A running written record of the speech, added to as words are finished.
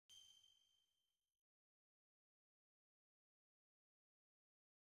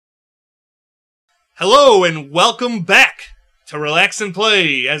Hello and welcome back to Relax and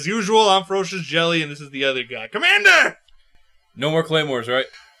Play. As usual, I'm Ferocious Jelly and this is the other guy. Commander! No more claymores, right?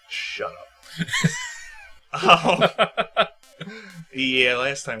 Shut up. Yeah,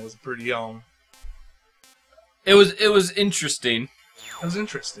 last time was pretty It was interesting. That was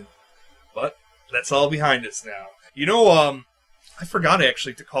interesting. But that's all behind us now. You know, I forgot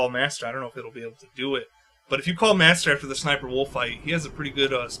actually to call Master. I don't know if it'll be able to do it. But if you call Master after the Sniper Wolf fight, he has a pretty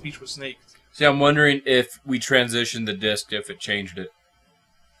good speech with snakes. See, I'm wondering if we transitioned the disc, if it changed it.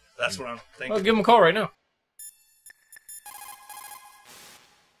 That's what I'm thinking. I'll give him a call right now.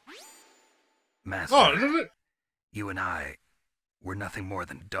 Master, Oh, you and I, we're nothing more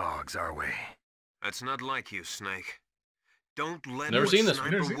than dogs, are we? That's not like you, Snake. Don't let Never what seen this.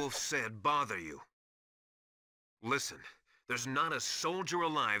 Sniper Wolf said bother you. Listen, there's not a soldier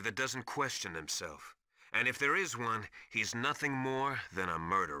alive that doesn't question himself. And if there is one, he's nothing more than a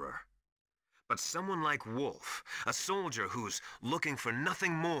murderer. But someone like Wolf, a soldier who's looking for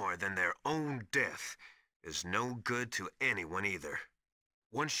nothing more than their own death, is no good to anyone either.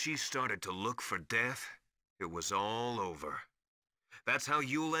 Once she started to look for death, it was all over. That's how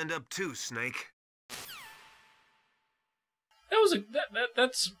you'll end up too, Snake.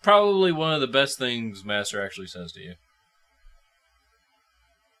 That's probably one of the best things Master actually says to you.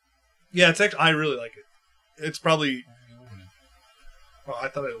 yeah, it's actually, I really like it. It's probably... Oh, I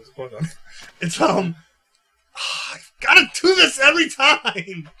thought it was going on. It's, I gotta do this every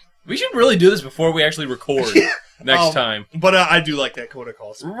time! We should really do this before we actually record next time. But I do like that Coda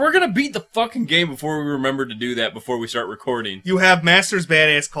calls. We're gonna beat the fucking game before we remember to do that before we start recording. You have Master's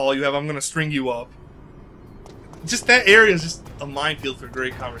Badass Call, you have I'm gonna string you up. Just that area is just a minefield for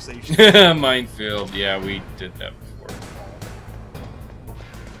great conversation. Minefield, yeah, we did that before.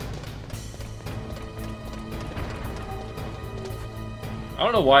 I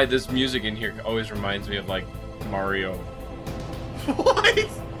don't know why this music in here always reminds me of, like, Mario. What?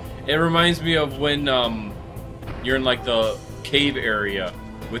 It reminds me of when, you're in, like, the cave area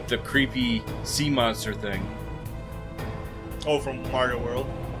with the creepy sea monster thing. Oh, from Mario World?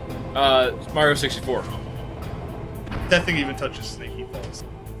 Mario 64. That thing even touches Snake, he falls.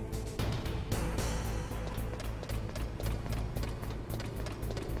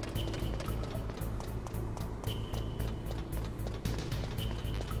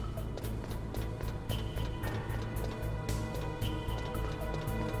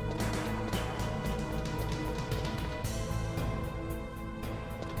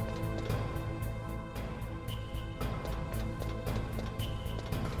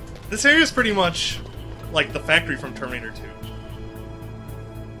 This area is pretty much like the factory from Terminator 2.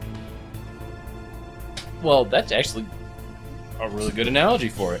 Well, that's actually a really good analogy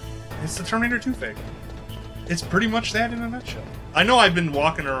for it. It's the Terminator 2 factory. It's pretty much that in a nutshell. I know I've been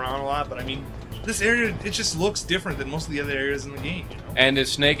walking around a lot, but I mean, this area, it just looks different than most of the other areas in the game, you know? And if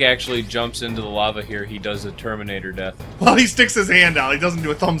Snake actually jumps into the lava here, he does a Terminator death. Well, he sticks his hand out. He doesn't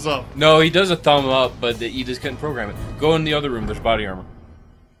do a thumbs up. No, he does a thumb up, but you just couldn't program it. Go in the other room, there's body armor.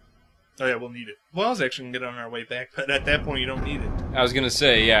 Oh yeah, we'll need it. Well, I was actually going to get on our way back, but at that point you don't need it. I was gonna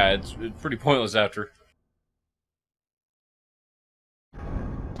say, yeah, it's pretty pointless after.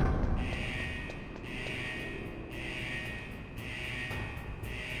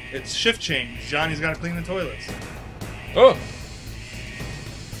 It's shift change. Johnny's got to clean the toilets. Oh!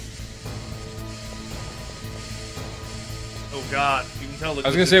 Oh god, you can tell the... I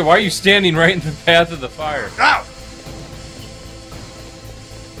was gonna say, why are you standing right in the path of the fire? Ow!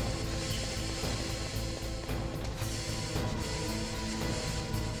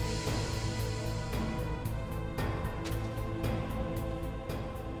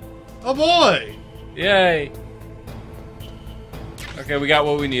 Oh boy! Yay! Okay, we got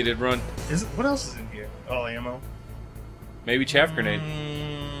what we needed. Run. Is it, what else is in here? Oh, ammo. Maybe chaff grenade.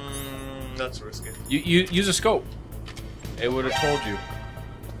 That's risky. You use a scope. It would have told you.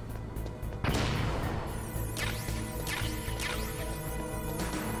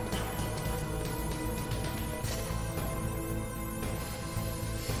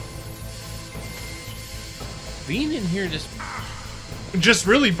 Being in here just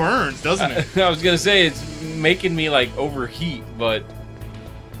really burns, doesn't it? I was gonna say it's making me like overheat, but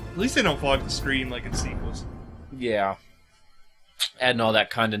at least they don't fog the screen like in sequels. Yeah, adding all that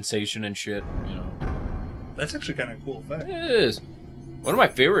condensation and shit, you know. That's actually kind of a cool effect. It is. One of my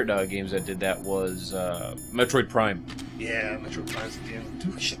favorite games that did that was Metroid Prime. Yeah, Metroid Prime's the game.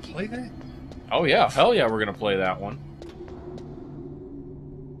 Dude, we should play that. Oh yeah, hell yeah, we're gonna play that one.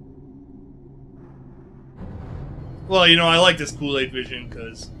 Well, you know, I like this Kool-Aid vision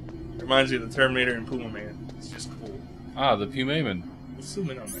because it reminds me of the Terminator and Puma Man. It's just cool. Ah, the Pumaman. Let's zoom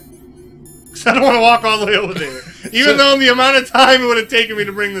in on that. Because I don't want to walk all the way over there. Even though the amount of time it would have taken me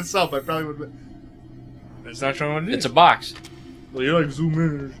to bring this up, I probably would have... It's not showing what it is. It's a box. Well, you're like, zoom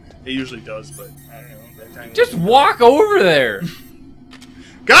in. It usually does, but I don't know. That time Just walk over there.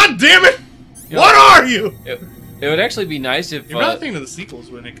 God damn it! You know, what are you? It would actually be nice if... You're not thinking of the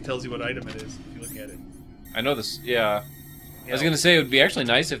sequels when it tells you what item it is, if you look at it. I know this, yeah. I was going to say, it would be actually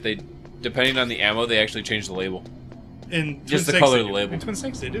nice if they, depending on the ammo, they actually changed the label. In Just the Twin color Snakes of the label. In Twin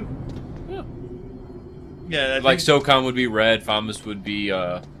Snakes, they do. Yeah. Yeah, Like SOCOM would be red, FAMAS would be,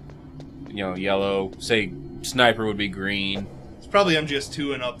 yellow. Say Sniper would be green. It's probably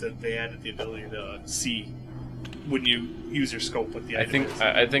MGS2 and up that they added the ability to see when you use your scope what the item is.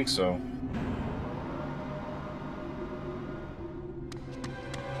 I think so.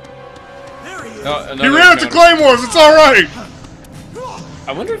 There he is. He ran to Claymores, it's alright!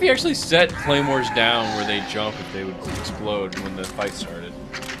 I wonder if he actually set Claymores down where they jump if they would explode when the fight started.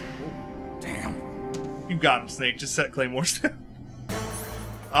 Damn. You got him, Snake. Just set Claymores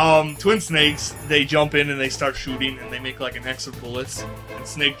down. Twin Snakes, they jump in and they start shooting and they make like an X of bullets. And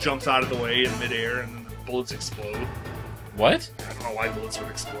Snake jumps out of the way in midair and then the bullets explode. What? I don't know why bullets would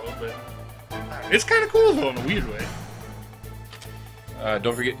explode, but it's kind of cool though in a weird way.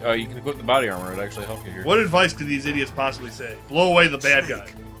 Don't forget, you can equip the body armor. It'd actually help you here. What advice could these idiots possibly say? Blow away the bad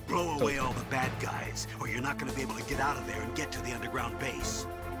guy. Blow away all the bad guys, or you're not going to be able to get out of there and get to the underground base.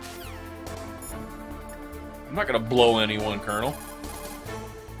 I'm not gonna blow anyone, Colonel.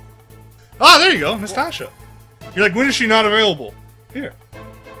 Ah, there you go, Nastasha. You're like, when is she not available? Here.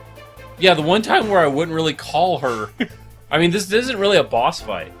 Yeah, the one time where I wouldn't really call her. I mean, this isn't really a boss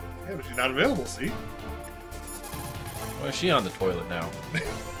fight. Yeah, but she's not available, see? Well, is she on the toilet now?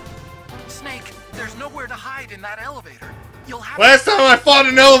 Snake, there's nowhere to hide in that elevator. You'll have Last time I fought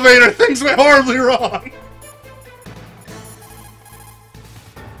an elevator, things went horribly wrong.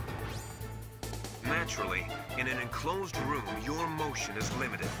 Naturally, in an enclosed room, your motion is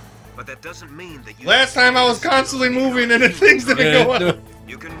limited. But that doesn't mean that you... Last time I was constantly moving and things didn't go well.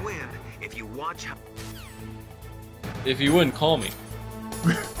 You can win if you watch how... If you wouldn't call me.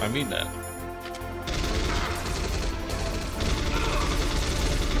 I mean that.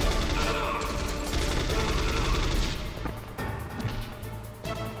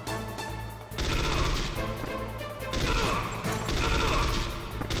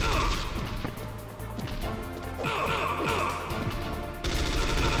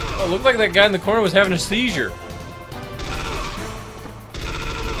 Oh, it looked like that guy in the corner was having a seizure.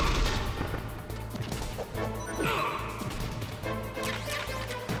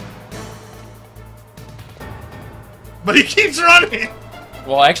 But he keeps running!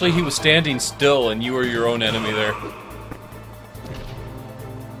 Well, actually, he was standing still, and you were your own enemy there.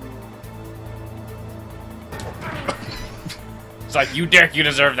 It's like, you dick, you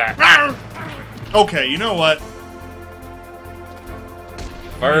deserve that. Okay, you know what?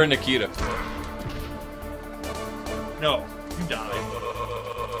 Fire Nikita. No, you die.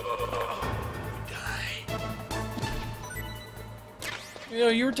 You know,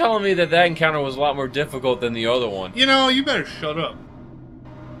 you were telling me that encounter was a lot more difficult than the other one. You know, you better shut up.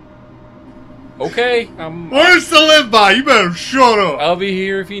 Okay, Words to live by, you better shut up! I'll be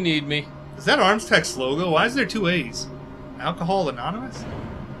here if you need me. Is that Arms Tech's logo? Why is there two A's? Alcohol Anonymous?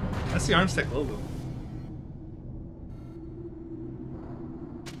 That's the Arms Tech logo.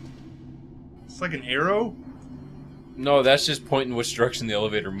 It's like an arrow? No, that's just pointing which direction the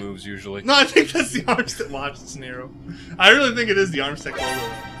elevator moves, usually. No, I think that's the Arms Tech watch. It's an arrow. I really think it is the Arms Tech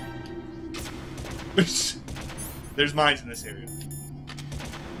logo. There's mines in this area.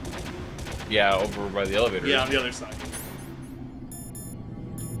 Yeah, over by the elevator. Yeah, on the other side.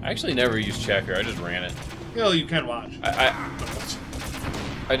 I actually never used checker, I just ran it. Well, you can watch.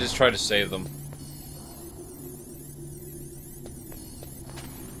 I just tried to save them.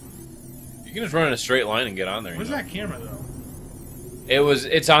 You can just run in a straight line and get on there. Where's that camera, though?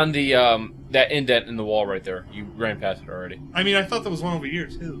 It's on the, that indent in the wall right there. You ran past it already. I mean, I thought there was one over here,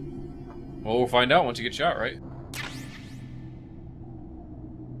 too. Well, we'll find out once you get shot, right?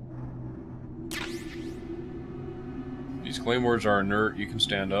 These claymores are inert, you can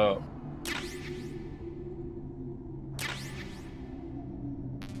stand up.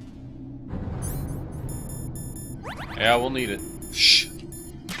 Yeah, we'll need it. Shh.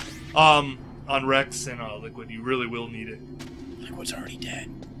 On Rex and Liquid, you really will need it. Liquid's already dead.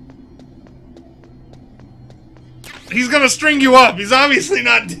 He's gonna string you up! He's obviously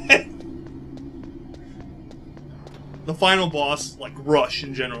not dead! The final boss, like Rush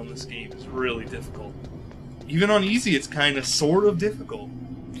in general in this game, is really difficult. Even on easy, it's kind of sort of difficult.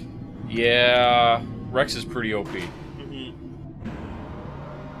 Yeah, Rex is pretty OP.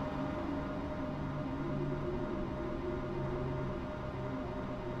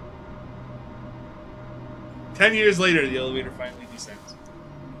 10 years later, the elevator finally descends.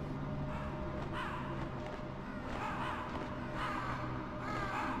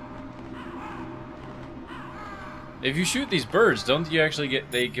 If you shoot these birds, don't you actually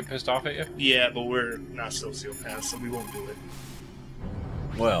get pissed off at you? Yeah, but we're not sociopaths, so we won't do it.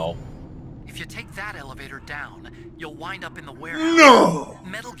 Well, If you take that elevator down, you'll wind up in the warehouse. No!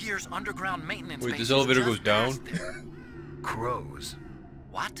 Metal Gear's underground maintenance Wait, base this is elevator just goes down? past there. Crows.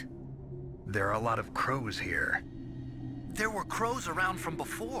 What? There are a lot of crows here. There were crows around from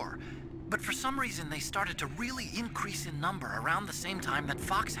before, but for some reason they started to really increase in number around the same time that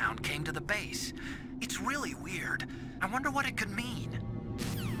Foxhound came to the base. It's really weird. I wonder what it could mean.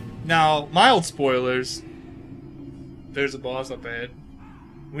 Now, mild spoilers. There's a boss up ahead.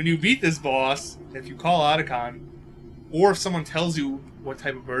 When you beat this boss, if you call Otacon, or if someone tells you what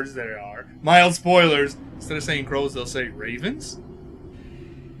type of birds there are, mild spoilers, instead of saying crows, they'll say ravens.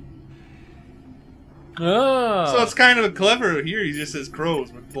 oh. So it's kind of clever here, he just says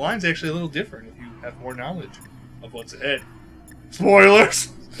crows, but the line's actually a little different if you have more knowledge of what's ahead.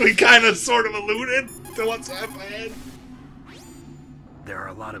 Spoilers! We kind of sort of alluded to what's up ahead. There are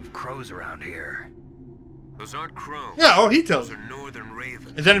a lot of crows around here. Those aren't crows. Yeah, oh, he tells Those you. are northern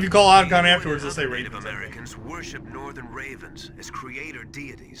ravens. And then if you call Otacon The Inuit afterwards, they'll and say other Native ravens. Americans worship northern ravens as creator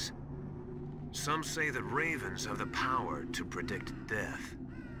deities. Some say that ravens have the power to predict death.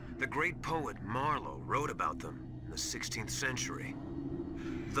 The great poet Marlowe wrote about them in the 16th century.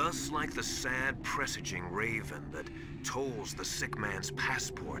 Thus, like the sad presaging raven that tolls the sick man's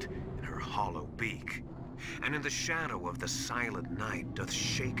passport in her hollow beak, and in the shadow of the silent night doth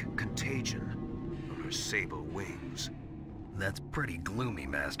shake contagion from her sable wings. That's pretty gloomy,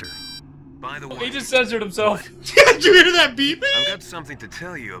 Master. By the way, He just censored himself. Did you hear that beeping? I've got something to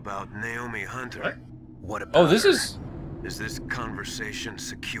tell you about Naomi Hunter. What? What about Oh, this her? Is this conversation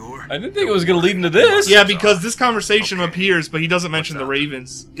secure? I didn't think it was going to lead into this. Yeah, because this conversation Okay. appears, but he doesn't mention the up?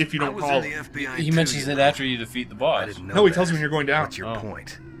 Ravens if you I don't was call in the him. FBI He too, mentions you it know. after you defeat the I boss. didn't know No, he that. tells you when you're going down. What's your Oh.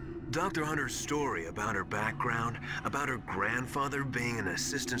 point? Dr. Hunter's story about her background, about her grandfather being an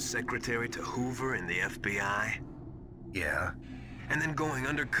assistant secretary to Hoover in the FBI, Yeah? and then going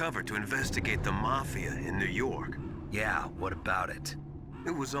undercover to investigate the mafia in New York. Yeah, what about it?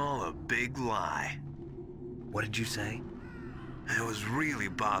 It was all a big lie. What did you say? It was really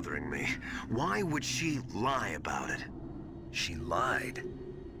bothering me. Why would she lie about it? She lied.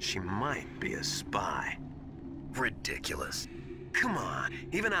 She might be a spy. Ridiculous. Come on,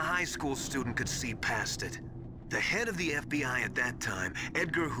 even a high school student could see past it. The head of the FBI at that time,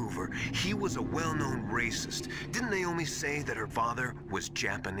 Edgar Hoover, he was a well-known racist. Didn't Naomi say that her father was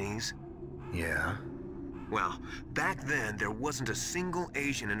Japanese? Yeah? Well, back then, there wasn't a single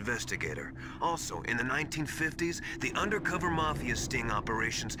Asian investigator. Also, in the 1950s, the undercover mafia sting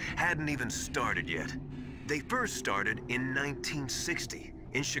operations hadn't even started yet. They first started in 1960,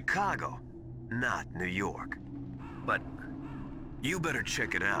 in Chicago, not New York. But You better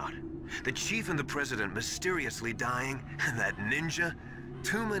check it out. The chief and the president mysteriously dying, and that ninja.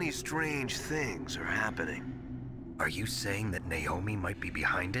 Too many strange things are happening. are you saying that Naomi might be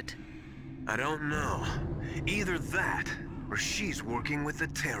behind it? I don't know. Either that, or she's working with the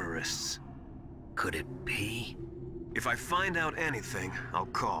terrorists. Could it be? If I find out anything, I'll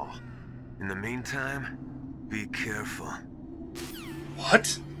call. In the meantime, be careful.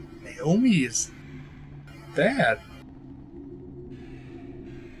 What? Naomi is bad.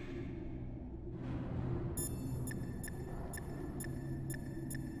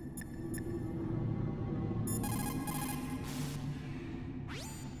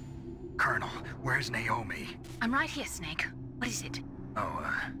 Colonel, where's Naomi? I'm right here, Snake. What is it?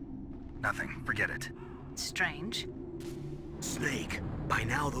 Oh, nothing. Forget it. Strange. Snake, by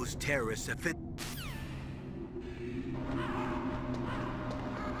now those terrorists have fit.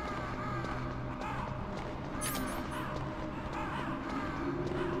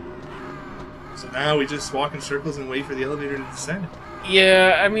 So now we just walk in circles and wait for the elevator to descend.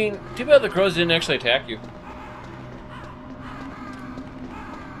 Yeah, I mean, too bad the crows didn't actually attack you.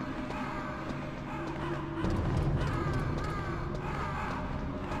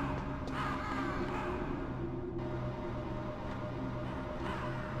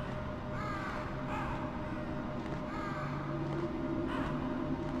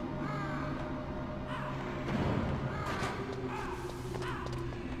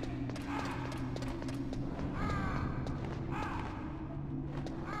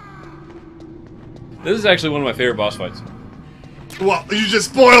 This is actually one of my favorite boss fights. Well, you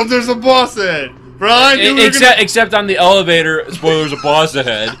just spoiled there's a boss ahead. For all I knew, Except on the elevator, spoilers, a boss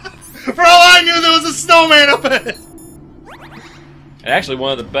ahead. For all I knew, there was a snowman up ahead. And actually,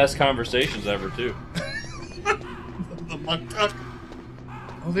 one of the best conversations ever, too. Muck-tuck.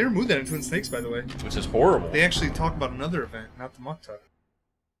 Oh, they removed that in Twin Snakes, by the way. Which is horrible. They actually talk about another event, not the Muck-tuck.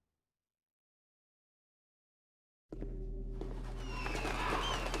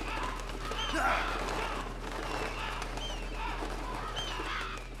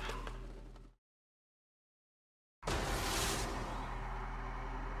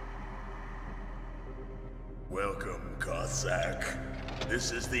 Welcome, Cossack.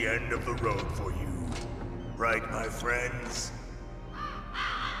 This is the end of the road for you. Right, my friends?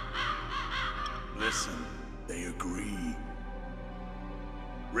 Listen, they agree.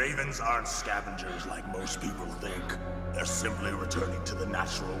 Ravens aren't scavengers like most people think. They're simply returning to the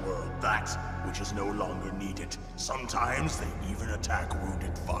natural world, that which is no longer needed. Sometimes they even attack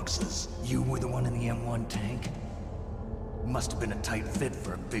wounded foxes. You were the one in the M1 tank? Must have been a tight fit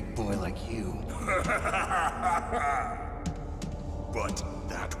for a big boy like you. But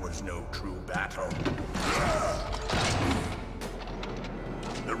that was no true battle.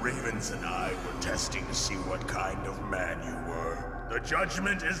 The Ravens and I were testing to see what kind of man you were. The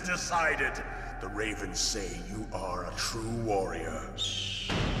judgment is decided. The Ravens say you are a true warrior.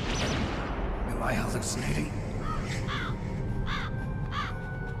 Am I hallucinating?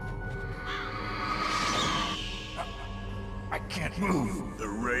 I can't move. The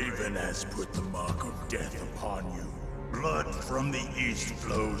Raven has put the mark of death upon you. Blood from the east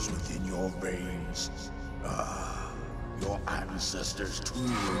flows within your veins. Ah, your ancestors too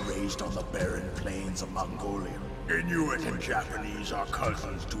were raised on the barren plains of Mongolia. Inuit and Japanese are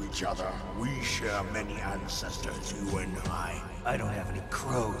cousins to each other. We share many ancestors, you and I. I don't have any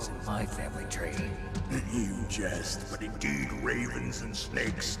crows in my family tree. You jest, but indeed ravens and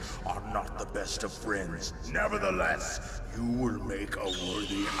snakes are not the best of friends. Nevertheless, you will make a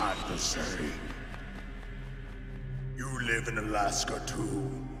worthy adversary. You live in Alaska too.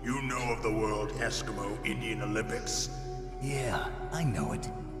 You know of the World Eskimo Indian Olympics? Yeah, I know it.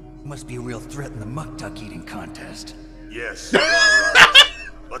 Must be a real threat in the muck-duck eating contest. Yes, you're right.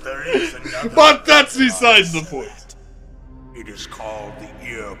 But there is another... But that's besides the point. It is called the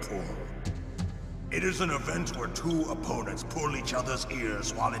ear pull. It is an event where two opponents pull each other's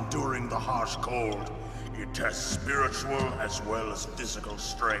ears while enduring the harsh cold. It tests spiritual as well as physical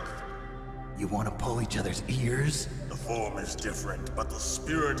strength. You want to pull each other's ears? The form is different, but the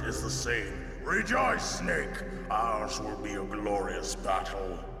spirit is the same. Rejoice, Snake! Ours will be a glorious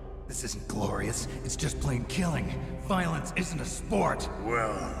battle. This isn't glorious. It's just plain killing. Violence isn't a sport.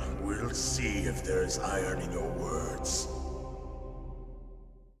 Well, we'll see if there's iron in your words.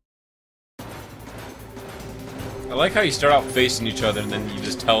 I like how you start out facing each other and then you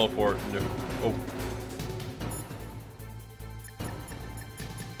just teleport into... Oh.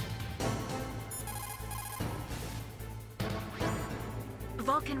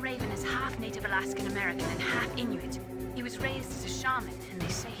 Vulcan Raven is half Native Alaskan American and half Inuit. He was raised as a shaman, and they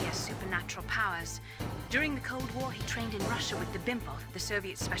say he has supernatural powers. During the Cold War, he trained in Russia with the BIMPL, the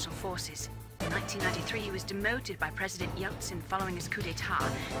Soviet Special Forces. In 1993, he was demoted by President Yeltsin following his coup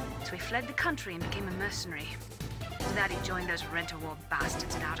d'etat, so he fled the country and became a mercenary. After that, he joined those rent-a-war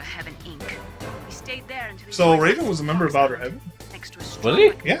bastards at Outer Heaven, Inc. He stayed there until he... So Raven was a member of Outer Heaven? Next to a Was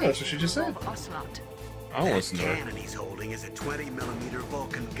he? Yeah, that's what she just said. Ocelot. I don't listen to The her. cannon he's holding is a 20mm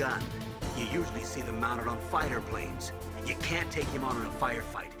Vulcan gun. You usually see them mounted on fighter planes. You can't take him on in a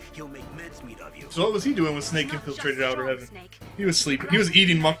firefight. He'll make mincemeat of you. So what was he doing when Snake infiltrated Outer Heaven? He was sleeping. He was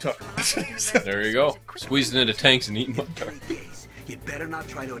eating muck-tuck. That's what he said. There you go. Squeezing into tanks and eating muck. In any case, you'd better not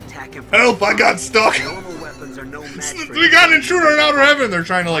try to attack him. Help! I got stuck! Normal weapons are no match for We got an intruder in Outer Heaven! They're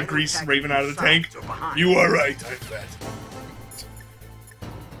trying to, like, grease Raven out of the tank. You are right, I'm fat.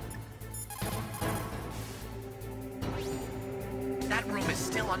 That room is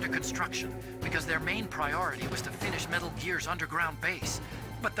still under construction because their main priority was to finish Metal Gear's underground base.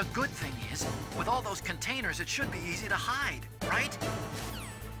 But the good thing is, with all those containers, it should be easy to hide, right?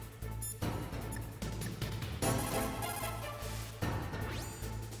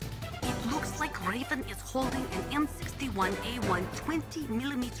 It looks like Raven is holding an M61A1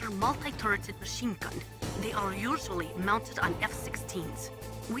 20mm multi-turreted machine gun. They are usually mounted on F-16s.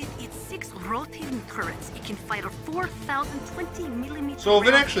 With its 6 rotating turrets, it can fire 4,000 20mm. So if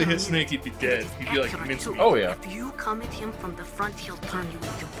it actually hit Snake, he'd be dead. He'd be like mincemeat. Oh yeah. If you come at him from the front, he'll turn you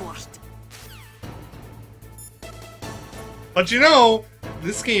into burst. But you know,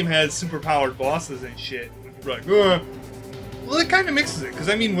 this game has superpowered bosses and shit. You're like, ugh. Well, it kind of mixes it, because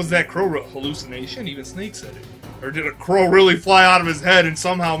I mean, was that crow a hallucination? Even Snake said it. Or did a crow really fly out of his head and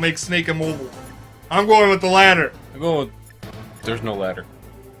somehow make Snake immobile? I'm going with the latter. I'm going with... There's no ladder.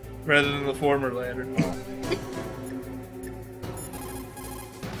 Rather than the former ladder.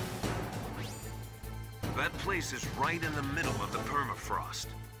 That That place is right in the middle of the permafrost.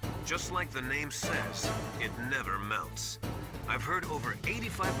 Just like the name says, it never melts. I've heard over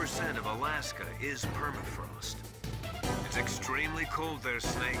 85% of Alaska is permafrost. It's extremely cold there,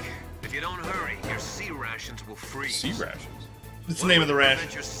 Snake. If you don't hurry, your sea rations will freeze. Sea rations? It's the name of the ration.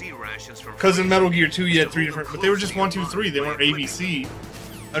 Because in Metal Gear 2 you had 3 different, but they were just 1, 2, 3. They weren't ABC.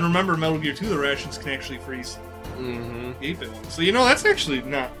 And remember, Metal Gear 2, the rations can actually freeze. Mm-hmm. 8-bit ones. So you know that's actually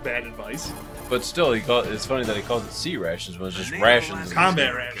not bad advice. But still, it's funny that he calls it sea rations when it's just rations.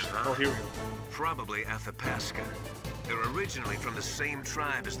 Combat rations. Oh, here we go. Probably Athabasca. They're originally from the same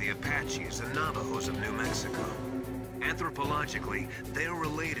tribe as the Apaches and Navajos of New Mexico. Anthropologically, they're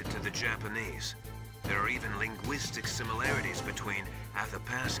related to the Japanese. There are even linguistic similarities between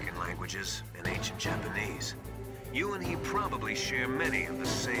Athapascan languages and ancient Japanese. You and he probably share many of the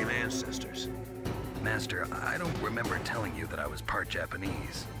same ancestors. Master, I don't remember telling you that I was part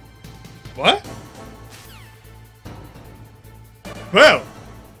Japanese. What? Well.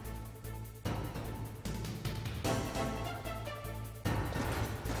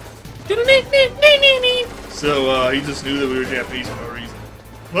 So, he just knew that we were Japanese for no reason.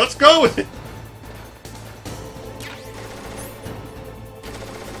 Let's go with it!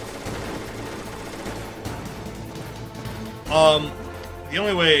 The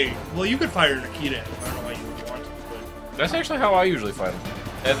only way... Well, you could fire Nikita at him. I don't know why you would want to, but... That's actually how I usually fight him.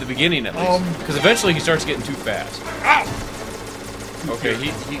 At the beginning, at least. Because eventually he starts getting too fast. Ow! Okay,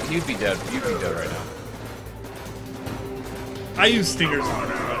 he'd be dead. You'd be dead right now. I use stingers on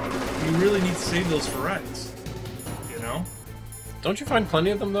him, but you really need to save those for rights. You know? Don't you find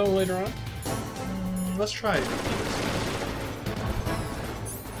plenty of them, though, later on? Let's try it.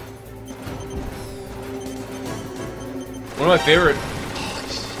 One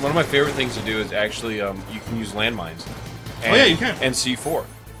of my favorite things to do is actually you can use landmines. And, oh yeah, you can. And C4.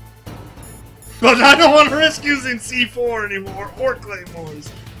 But I don't want to risk using C4 anymore or claymores,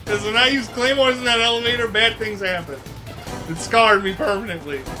 because when I use claymores in that elevator, bad things happen. It scarred me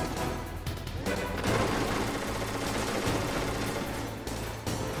permanently.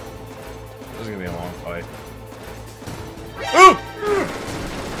 This is gonna be a long fight. Ooh!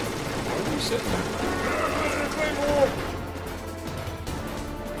 Why are you sitting there?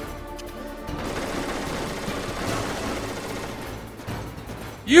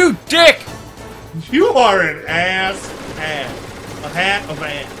 You dick! You are an ass. A hat of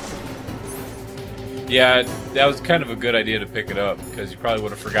ass. Yeah, that was kind of a good idea to pick it up, because you probably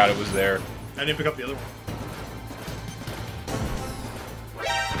would have forgot it was there. I didn't pick up the other one.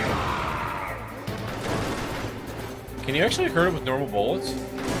 Can you actually hurt it with normal bullets?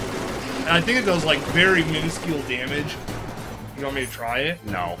 And I think it does, like, very minuscule damage. You want me to try it?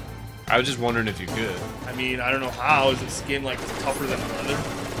 No. I was just wondering if you could. I mean, I don't know how. Is the skin, like, tougher than leather?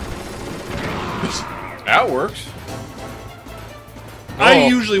 That works. I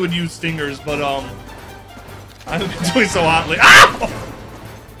usually would use stingers, but, I've been doing so hotly. Ah!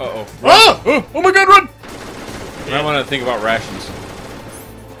 Uh-oh. Oh! Oh my god, run! I want to think about rations.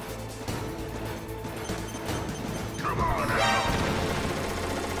 Come on now.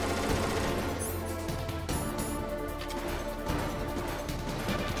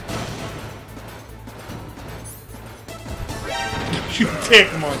 You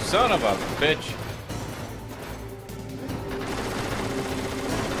dick, monster. Son of a bitch.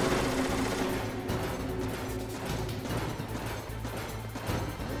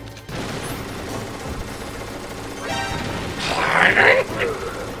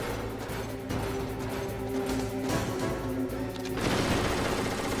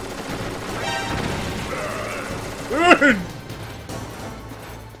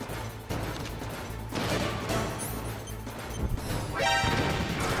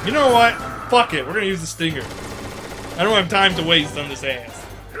 You know what? Fuck it. We're gonna use the stinger. I don't have time to waste on this ass.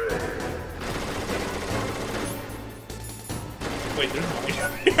 Wait,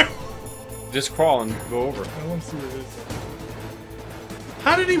 there's mine. Just crawl and go over. I want to see where it is.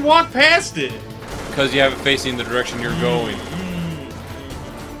 How did he walk past it? Because you have it facing the direction you're going.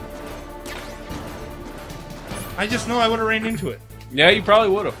 I just know I would have ran into it. Yeah, you probably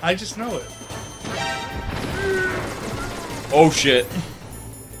would have. I just know it. Oh shit.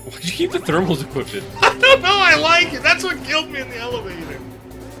 Why'd you keep the thermals equipped? I don't know, I like it. That's what killed me in the elevator.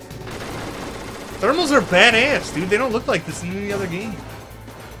 Thermals are badass, dude. They don't look like this in any other game.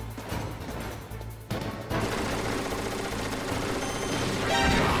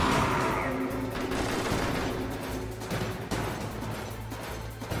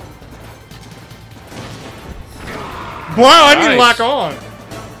 Wow, I didn't lock on.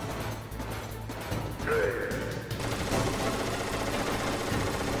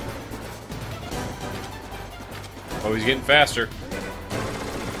 Oh, he's getting faster.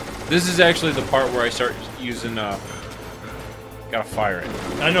 This is actually the part where I start using, gotta fire it.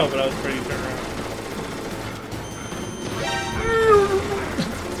 I know, but I was ready to turn around.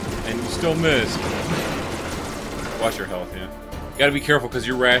 And you still missed. Watch your health, yeah. Gotta be careful, because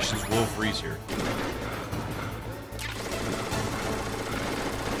your rations will freeze here.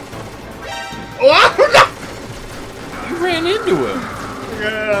 Oh, You ran into him.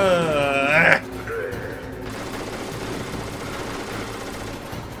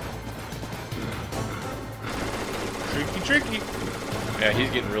 Tricky. Yeah, he's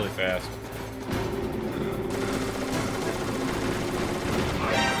getting really fast.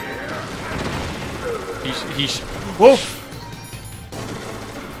 Whoa!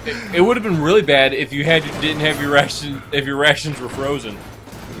 It would have been really bad if you didn't have your ration if your rations were frozen.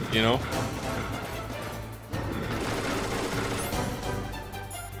 You know?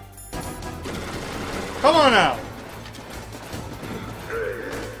 Come on out.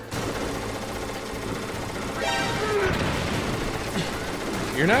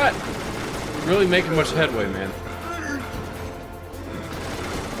 You're not really making much headway, man.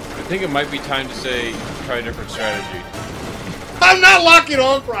 I think it might be time to say, try a different strategy. I'm not locking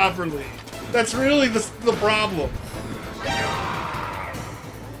on properly. That's really the problem.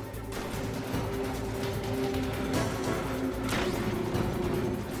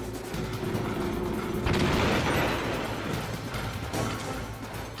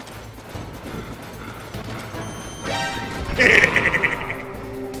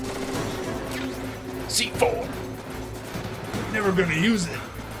 C4. Never gonna use it.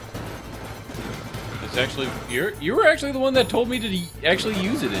 It's actually you were actually the one that told me to actually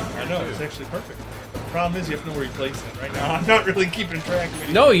use it in here. I know, it's actually perfect. The problem is you have to know where you place it. Right now, I'm not really keeping track of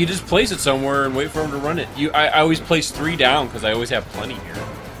it. No, you just place it somewhere and wait for him to run it. I always place 3 down because I always have plenty here.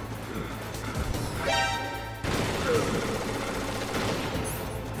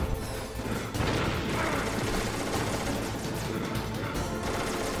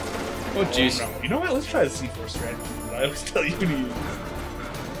 Oh jeez. No. You know what? Let's try the C4 strategy. I always tell you to use.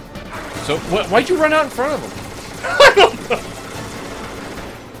 So why'd you run out in front of him? I don't know.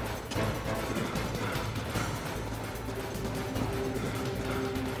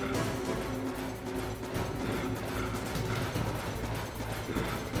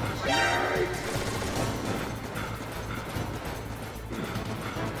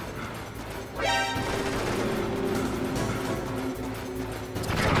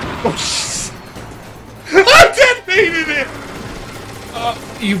 Oh, jeez. I detonated it!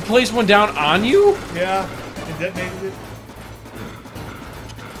 You placed one down on you? Yeah, I detonated it.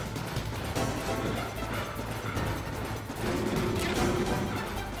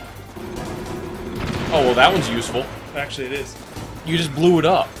 Oh, well, that one's useful. Actually, it is. You just blew it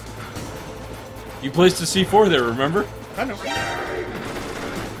up. You placed a C4 there, remember? I know.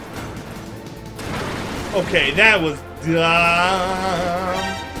 Okay, that was dumb.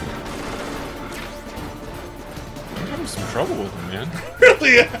 I'm having some trouble with him, man.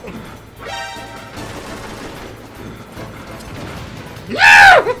 Really am.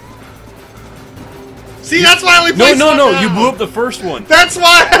 See, that's why I only placed one No, down. you blew up the first one. That's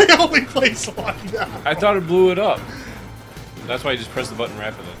why I only placed one down. I thought it blew it up. That's why I just pressed the button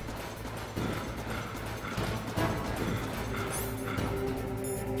rapidly.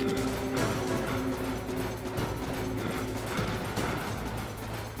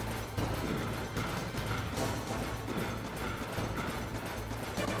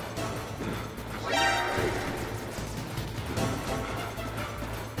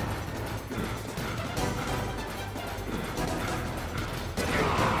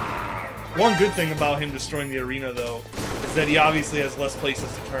 One good thing about him destroying the arena, though, is that he obviously has less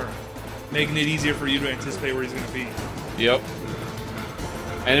places to turn, making it easier for you to anticipate where he's going to be. Yep.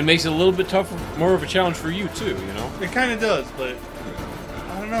 And it makes it a little bit tougher, more of a challenge for you, too, you know? It kind of does, but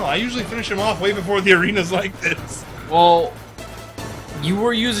I don't know. I usually finish him off way before the arena's like this. Well, you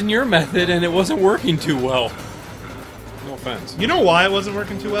were using your method and it wasn't working too well. No offense. You know why it wasn't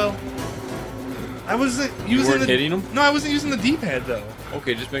working too well? I wasn't using You weren't hitting him? No, I wasn't using the D-pad, though.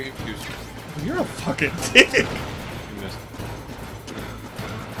 Okay, just make an excuse. You're a fucking dick. You missed.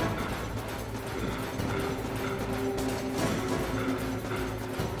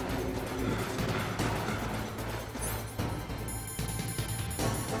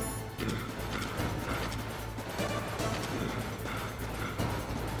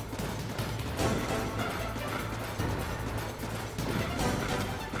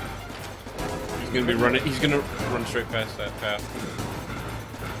 He's gonna run straight past that path.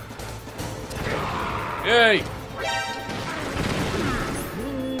 Yay!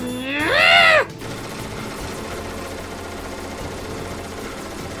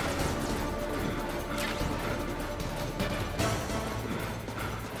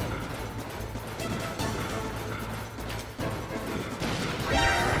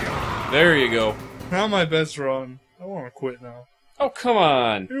 There you go. Not my best run. I want to quit now. Oh, come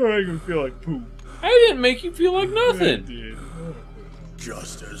on. You're making me feel like poop. I didn't make you feel like nothing. Dude.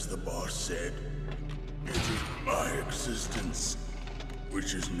 Just as the boss said, it is my existence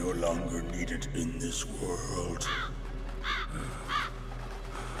which is no longer needed in this world.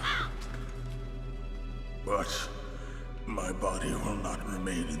 But my body will not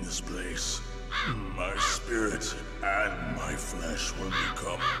remain in this place. My spirit and my flesh will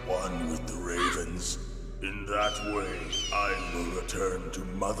become one with the ravens. In that way, I will return to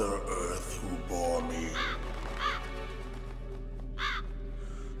Mother Earth who bore me.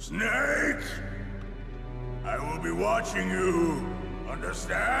 Snake! I will be watching you.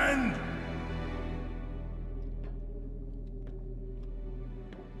 Understand?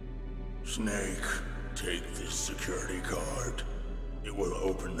 Snake, take this security card. It will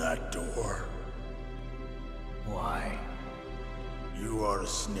open that door. Why? You are a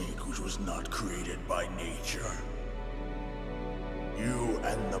snake which was not created by nature. You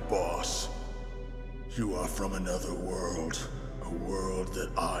and the boss. You are from another world. A world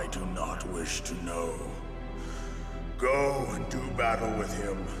that I do not wish to know. Go and do battle with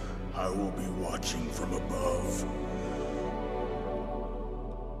him. I will be watching from above.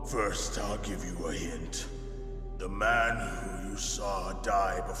 First, I'll give you a hint. The man who you saw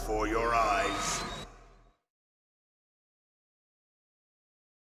die before your eyes.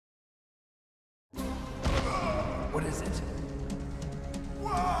 What is it?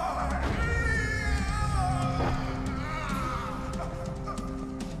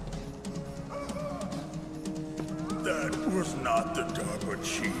 That was not the DARPA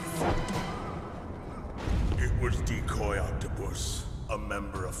chief. It was Decoy Octopus, a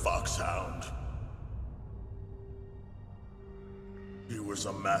member of Foxhound. He was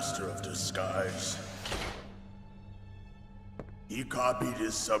a master of disguise. He copied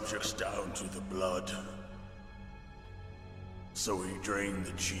his subjects down to the blood. So he drained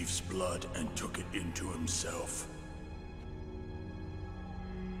the chief's blood and took it into himself.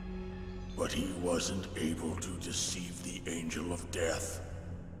 But he wasn't able to deceive the Angel of Death.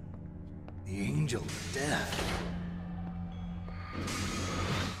 The Angel of Death.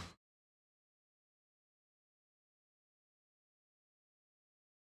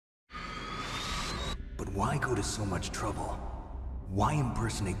 But why go to so much trouble? Why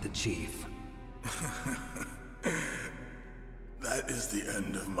impersonate the chief? That is the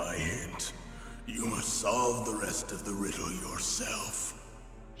end of my hint. You must solve the rest of the riddle yourself.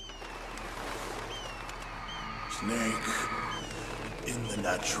 Snake, in the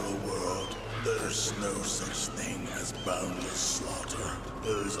natural world, there's no such thing as boundless slaughter.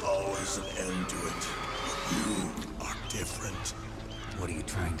 There's always an end to it. But you are different. What are you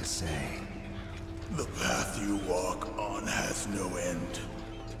trying to say? The path you walk on has no end.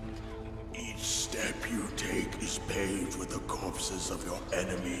 Each step you take is paved with the corpses of your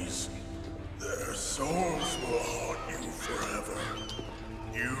enemies. Their souls will haunt you forever.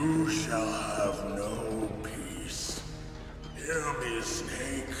 You shall have no peace. Hear me,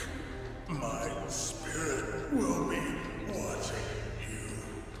 Snake. My spirit will be watching you.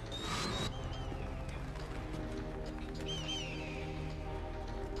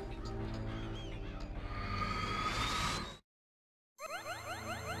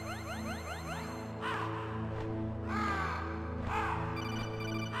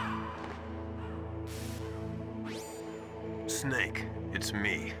 Snake, it's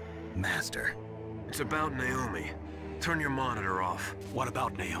me. Master. It's about Naomi. Turn your monitor off. What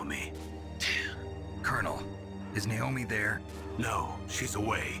about Naomi? Colonel, is Naomi there? No, she's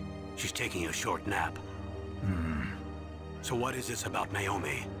away. She's taking a short nap. So what is this about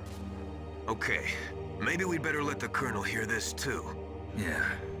Naomi? Okay, maybe we'd better let the Colonel hear this too. Yeah.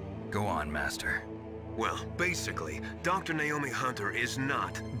 Go on, Master. Well, basically, Dr. Naomi Hunter is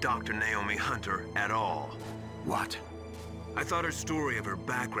not Dr. Naomi Hunter at all. What? I thought her story of her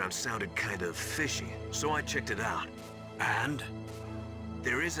background sounded kind of fishy, so I checked it out. And?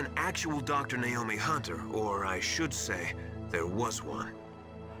 There is an actual Dr. Naomi Hunter, or I should say, there was one.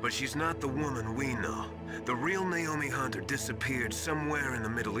 But she's not the woman we know. The real Naomi Hunter disappeared somewhere in the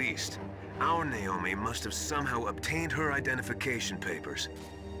Middle East. Our Naomi must have somehow obtained her identification papers.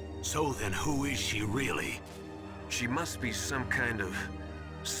 So then who is she really? She must be some kind of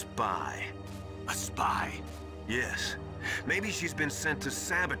spy. A spy? Yes. Maybe she's been sent to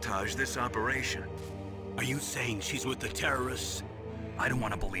sabotage this operation. Are you saying she's with the terrorists? I don't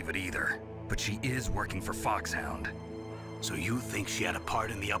want to believe it either, but she is working for Foxhound. So you think she had a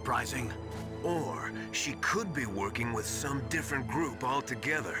part in the uprising? Or she could be working with some different group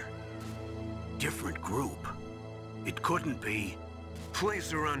altogether. Different group? It couldn't be...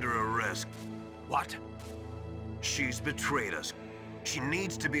 Place her under arrest. What? She's betrayed us. She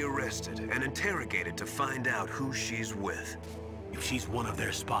needs to be arrested and interrogated to find out who she's with. If she's one of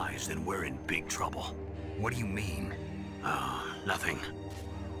their spies, then we're in big trouble. What do you mean? Nothing.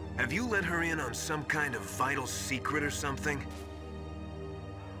 Have you let her in on some kind of vital secret or something?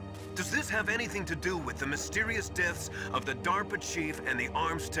 Does this have anything to do with the mysterious deaths of the DARPA chief and the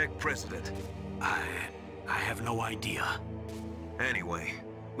Arms Tech president? I have no idea. Anyway,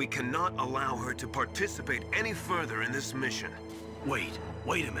 we cannot allow her to participate any further in this mission. Wait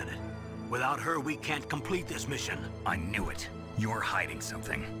a minute. Without her, we can't complete this mission. I knew it. You're hiding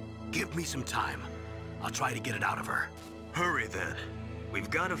something. Give me some time. I'll try to get it out of her. Hurry then. We've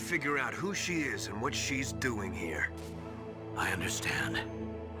got to figure out who she is and what she's doing here. I understand.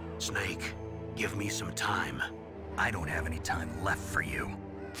 Snake, give me some time. I don't have any time left for you.